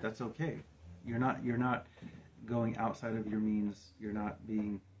 like yeah. that's okay. You're not going outside of your means. You're not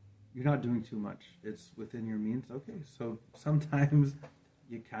doing too much. It's within your means. Okay, so sometimes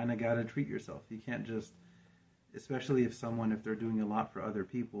you kind of got to treat yourself. You can't just, especially if they're doing a lot for other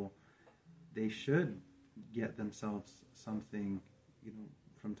people, they should get themselves something,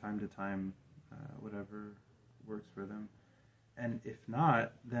 from time to time, whatever works for them. And if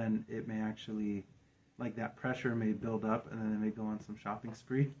not, then it may actually, like that pressure may build up, and then they may go on some shopping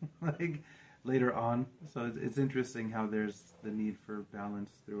spree, like later on. So it's interesting how there's the need for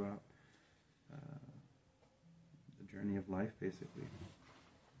balance throughout the journey of life, basically.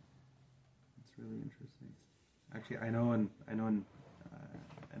 It's really interesting. Actually, I know an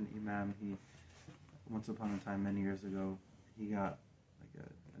imam. He once upon a time, many years ago, he got like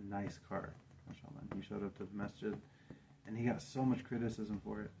a nice car, mashallah. And he showed up to the masjid, and he got so much criticism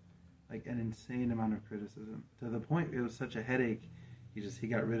for it, like an insane amount of criticism, to the point it was such a headache. He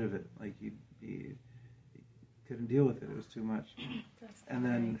got rid of it. Like he couldn't deal with it. It was too much. And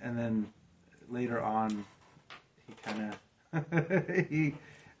then later on, he kind of he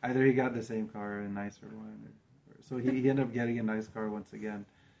got the same car, a nicer one, so he ended up getting a nice car once again.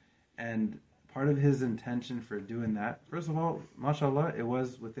 And part of his intention for doing that, first of all, mashallah, it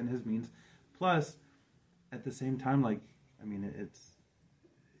was within his means. Plus, at the same time, it's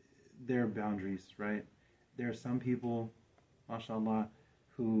there are boundaries, right? There are some people, mashallah,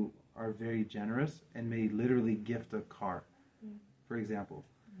 who are very generous and may literally gift a car. For example,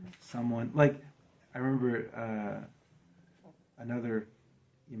 someone like I remember another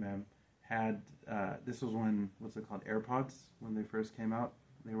imam had this was when AirPods, when they first came out.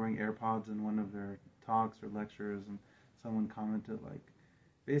 They were wearing AirPods in one of their talks or lectures, and someone commented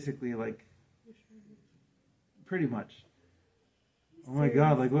basically pretty much, oh my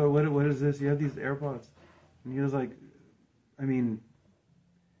God, like what is this? You have these AirPods, and he was like,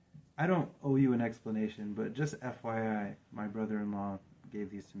 I don't owe you an explanation, but just FYI, my brother-in-law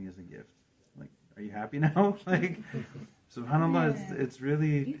gave these to me as a gift. Like, are you happy now? Like, subhanAllah, Yeah. it's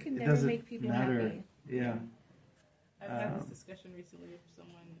really, You can it never doesn't make people matter. happy. Yeah. I've had this discussion recently with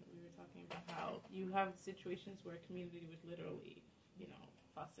someone. We were talking about how you have situations where a community would literally,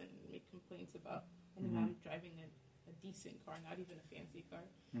 fuss and make complaints about an imam driving a decent car, not even a fancy car.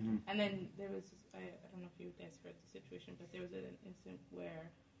 Mm-hmm. And then there was, I don't know if you guys heard the situation, but there was an incident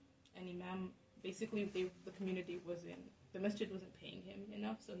where an imam, basically the community the masjid wasn't paying him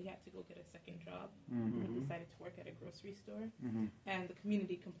enough, so he had to go get a second job. Mm-hmm. He decided to work at a grocery store. Mm-hmm. And the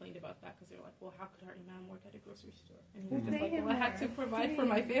community complained about that because they were like, well, how could our imam work at a grocery store? And he was Well, just like, pay well, I him had to more. provide Pay for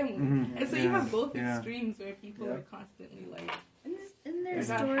my him. family. Mm-hmm. And so you have both Yeah. extremes where people Yeah. are constantly like, Isn't there a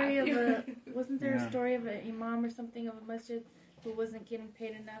They're not story of happy. wasn't there Yeah. a story of an imam or something of a masjid who wasn't getting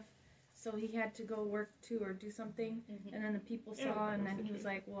paid enough, so he had to go work too or do something, and then the people Yeah, saw, and that's then he the was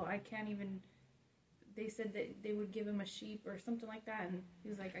truth. like, well, I can't even. They said that they would give him a sheep or something like that, and he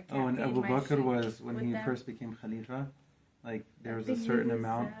was like, I can't Oh, and feed Abu my Bakr sheep was, when with he them. first became Khalifa, like there I was a think he certain was,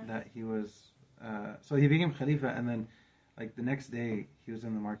 amount that he was, so he became Khalifa, and then like the next day he was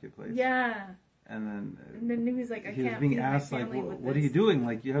in the marketplace. Yeah, And then and then he was like, I he was can't being feed asked my like, family with what are this. you doing?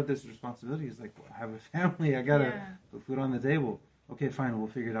 Like, you have this responsibility. He's like, well, I have a family. I gotta Yeah. put food on the table. Okay, fine. We'll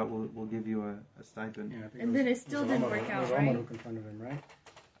figure it out. We'll give you a stipend. Yeah, I think And then it still didn't work out, It was Omar right? who confronted him, right?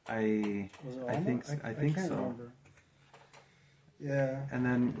 I Was it Omar? think so. I think can't so. remember. Yeah. And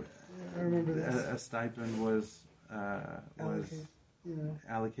then I remember this. a stipend was Allocate,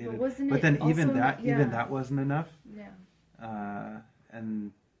 allocated. But wasn't But it then even also- that yeah. wasn't enough. Yeah.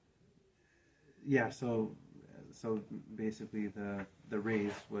 And yeah, so basically the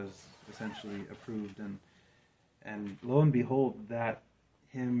raise was essentially approved, and lo and behold, that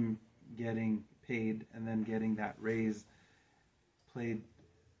him getting paid and then getting that raise played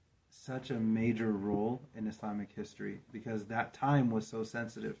such a major role in Islamic history, because that time was so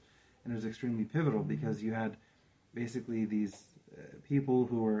sensitive, and it was extremely pivotal, because you had basically these people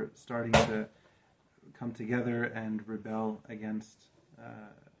who were starting to come together and rebel against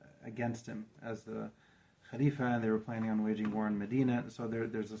him as the Khalifa, and they were planning on waging war in Medina. So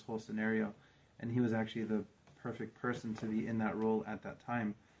there's this whole scenario, and he was actually the perfect person to be in that role at that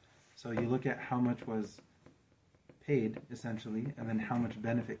time. So you look at how much was paid, essentially, and then how much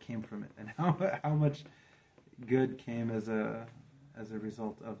benefit came from it, and how much good came as a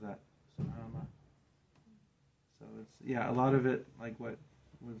result of that. SubhanAllah. So it's a lot of it, like what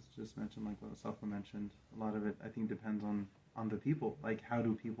was just mentioned, like what Safa mentioned. A lot of it, I think, depends on the people. Like, how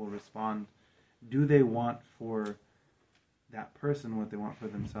do people respond? Do they want for that person what they want for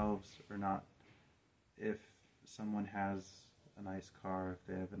themselves or not? If someone has a nice car, if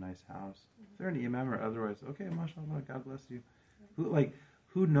they have a nice house, if they're an imam or otherwise, okay, mashallah, God bless you.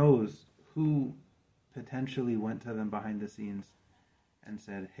 Who knows who potentially went to them behind the scenes and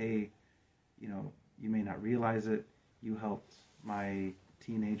said, hey, you may not realize it, you helped my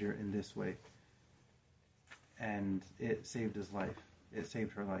teenager in this way, and it saved his life, it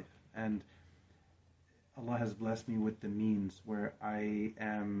saved her life, and Allah has blessed me with the means where I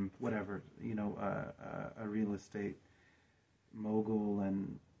am whatever, a real estate mogul,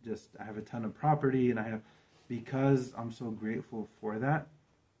 and just I have a ton of property, and because I'm so grateful for that,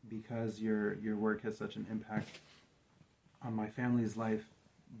 because your work has such an impact on my family's life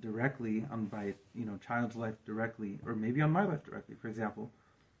directly, on my child's life directly, or maybe on my life directly, for example,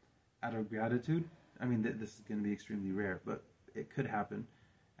 out of gratitude. I mean, this is going to be extremely rare, but it could happen.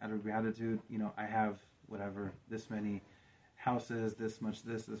 Out of gratitude, I have whatever, this many houses, this much,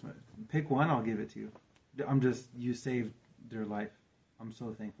 pick one, I'll give it to you. You saved their life. I'm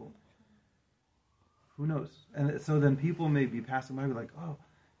so thankful. Who knows? And so then people may be passing by, be like, oh,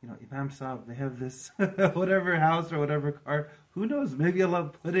 Imam Saab, they have this whatever house or whatever car. Who knows? Maybe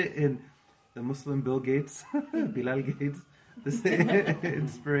Allah put it in the Muslim Bill Gates, Bilal Gates, this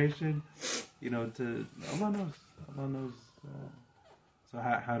inspiration, to Allah knows. Allah knows. So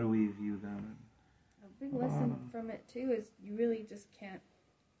how do we view them? A big lesson from it too is you really just can't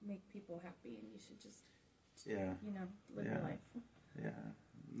make people happy, and you should just live your life. Yeah,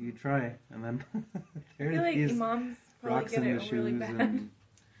 you try, and then I feel like imams probably get it really bad.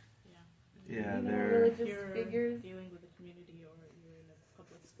 They're religious you're figures dealing with a community or you're in a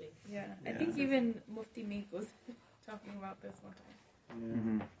public space. Yeah, I think even Mufti Meek was talking about this one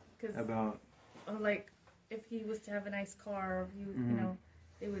time. Because about like if he was to have a nice car, everyone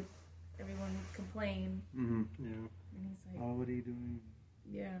would complain. Mm-hmm. Yeah. And he's like, oh, what are you doing?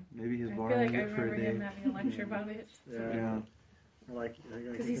 Yeah. Maybe he's I feel borrowing like I it for a remember day. him having a lecture about it. Yeah. Or like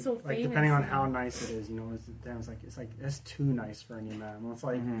he's so famous. Depending on how nice it is, it's like that's too nice for an imam. It's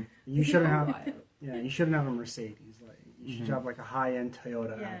like you Is shouldn't he have. wild? Yeah, you shouldn't have a Mercedes. Like you should have like a high-end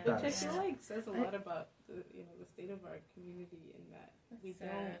Toyota. Yeah. At Which I best. feel like says a lot about the state of our community in that we sad.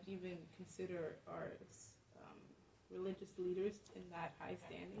 don't even consider our religious leaders in that high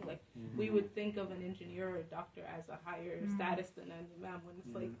standing. Like we would think of an engineer or a doctor as a higher status than an imam, when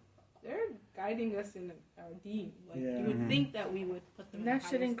it's like they're guiding us in our deen. Like you would think that we would put them. And in that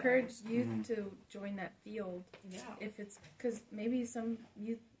should higher encourage status. youth to join that field. Yeah. If it's because maybe some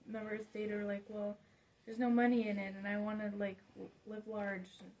youth members are like, well, there's no money in it, and I want to like live large,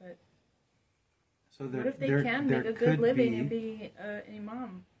 but So what if they can make a good living and be an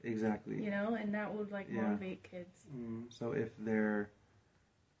imam? Exactly. And that would like motivate kids. So if there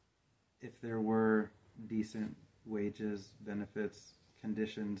were decent wages, benefits,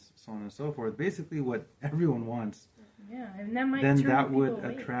 conditions, so on and so forth, basically what everyone wants, Yeah, and that might then turn that people would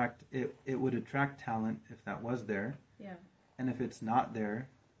away. attract it would attract talent if that was there. Yeah. And if it's not there,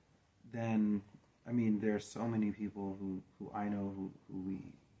 then I mean there's so many people who I know who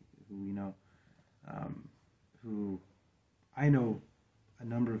we know, who I know a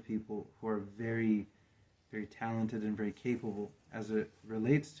number of people who are very, very talented and very capable as it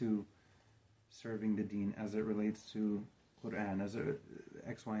relates to serving the deen, as it relates to Quran, as it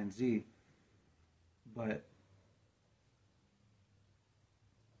X, Y, and Z. But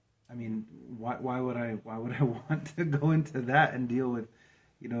I mean, why would I want to go into that and deal with,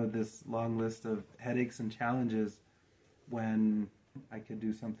 this long list of headaches and challenges when I could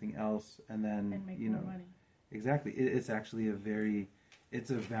do something else and then And make more money. Exactly. It's actually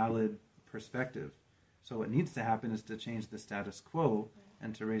it's a valid perspective. So what needs to happen is to change the status quo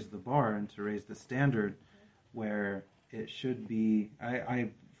and to raise the bar and to raise the standard where it should be. I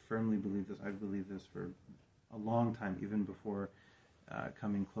firmly believe this. I've believed this for a long time, even before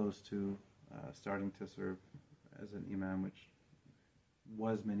coming close to starting to serve as an imam, which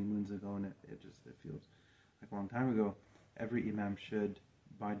was many moons ago, and it feels like a long time ago. Every imam should,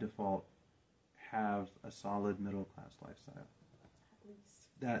 by default, have a solid middle class lifestyle.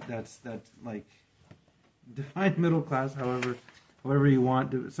 That's like define middle class however you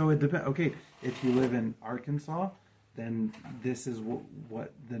want to. So it depends. Okay, if you live in Arkansas, then this is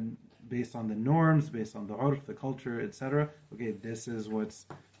what then based on the norms, based on the urf, the culture, etc. Okay, this is what's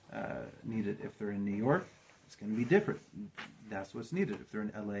needed. If they're in New York, it's going to be different. That's what's needed. If they're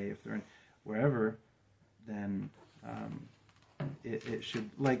in LA, if they're in wherever, then it should,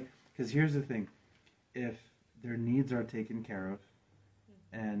 like, because here's the thing. If their needs are taken care of,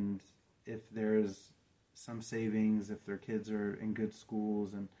 and if there's some savings, if their kids are in good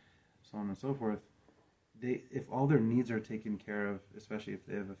schools and so on and so forth, if all their needs are taken care of, especially if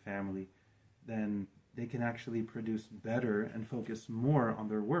they have a family, then they can actually produce better and focus more on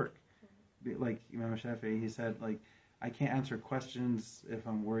their work. Like Imam Shafi'i, he said, like, I can't answer questions if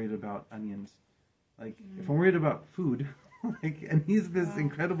I'm worried about onions. Like, if I'm worried about food, like, and he's this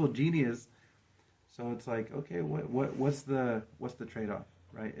incredible genius. So it's like, okay, what's the trade-off,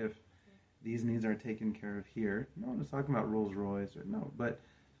 right? If these needs are taken care of here, no one is talking about Rolls Royce or no, but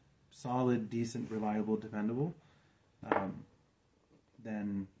solid, decent, reliable, dependable,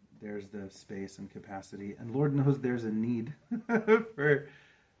 then there's the space and capacity, and Lord knows there's a need for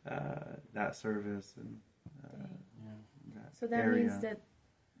that service and that So that area. means that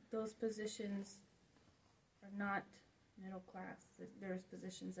those positions are not middle class. There's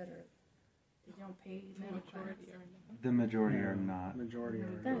positions that they don't pay The middle class. majority are not. The majority are not. Majority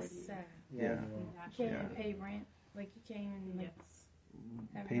are. That's sad. Yeah. Yeah. well, You can't even pay rent. Like you can't even like Yes.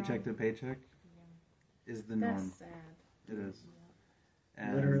 have your Paycheck own- to paycheck is the norm. That's sad. It is.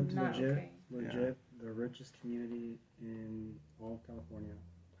 And Literally, Not legit, okay. legit. The richest community in all of California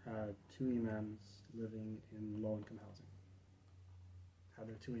had 2 imams living in low-income housing. Had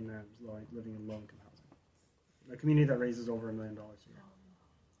their 2 imams living in low-income housing. A community that raises over $1 million a year.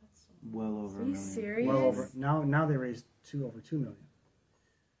 That's so well over Are a you million. serious? Well over now they raised over 2 million.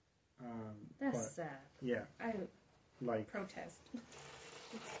 That's but sad. yeah, I like protest.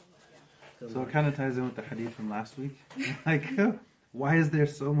 the, So it kind of ties in with the hadith from last week. Like, why is there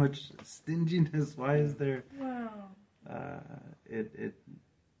so much stinginess? Why is there? Wow. It's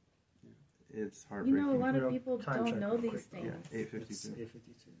You heartbreaking. know, a lot Real of people time don't check know real these quick, though. Yeah, things. 852. it's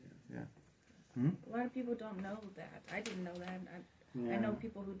 852. A lot of people don't know that. I didn't know that. Yeah. I know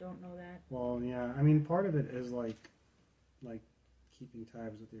people who don't know that. Well, yeah. I mean, part of it is like keeping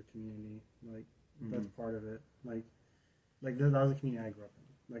tabs with your community. Like that's part of it. Like that was the community I grew up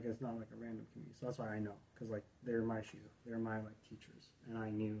in. Like it's not like a random community. So that's why I know, because like they're my shiur, they're my like teachers, and I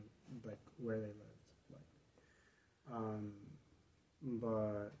knew like where they lived.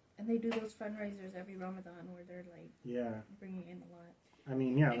 But And they do those fundraisers every Ramadan where they're like yeah, bringing in a lot. I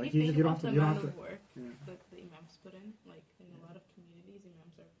mean, yeah. And Like you you think don't about have to. the You don't amount have of to. work Yeah. that the imams put in. Like in a lot of communities,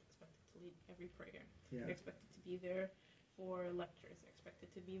 imams are expected to lead every prayer. Yeah. They're expected to be there for lectures. They're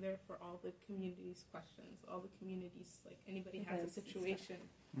expected to be there for all the community's questions. All the communities, like anybody has a Events and situation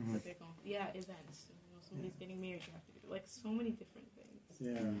that they're going. Yeah, events. You know, somebody's getting married. You have to be like so many different things.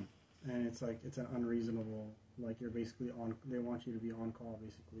 Yeah. And it's like it's an unreasonable. Like you're basically on. They want you to be on call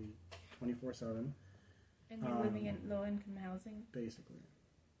basically 24/7. And you're living in low-income housing. Basically,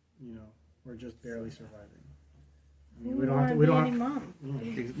 you know, or just barely surviving. I Who mean, would want to be an have. imam?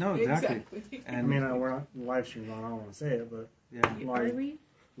 Yeah. No, exactly. Exactly. I And mean, we're on live stream. I don't want to say it, but yeah, like, Are we?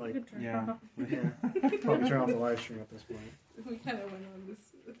 like, You could turn yeah. off. probably turn off the live stream at this point. We kind of went on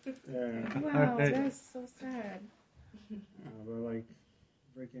this. Yeah, Wow, that's so sad. but like,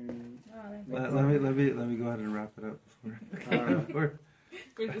 freaking. Wow, that's let me go ahead and wrap it up before.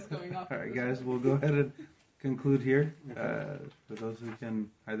 We're just going off. All right, guys, we'll go ahead and conclude here. For those who can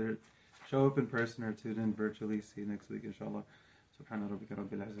either show up in person or tune in virtually, see you next week, inshallah. سبحان ربك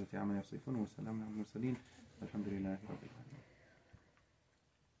رب العزة عما يصفون وسلام على المرسلين والحمد لله رب العالمين.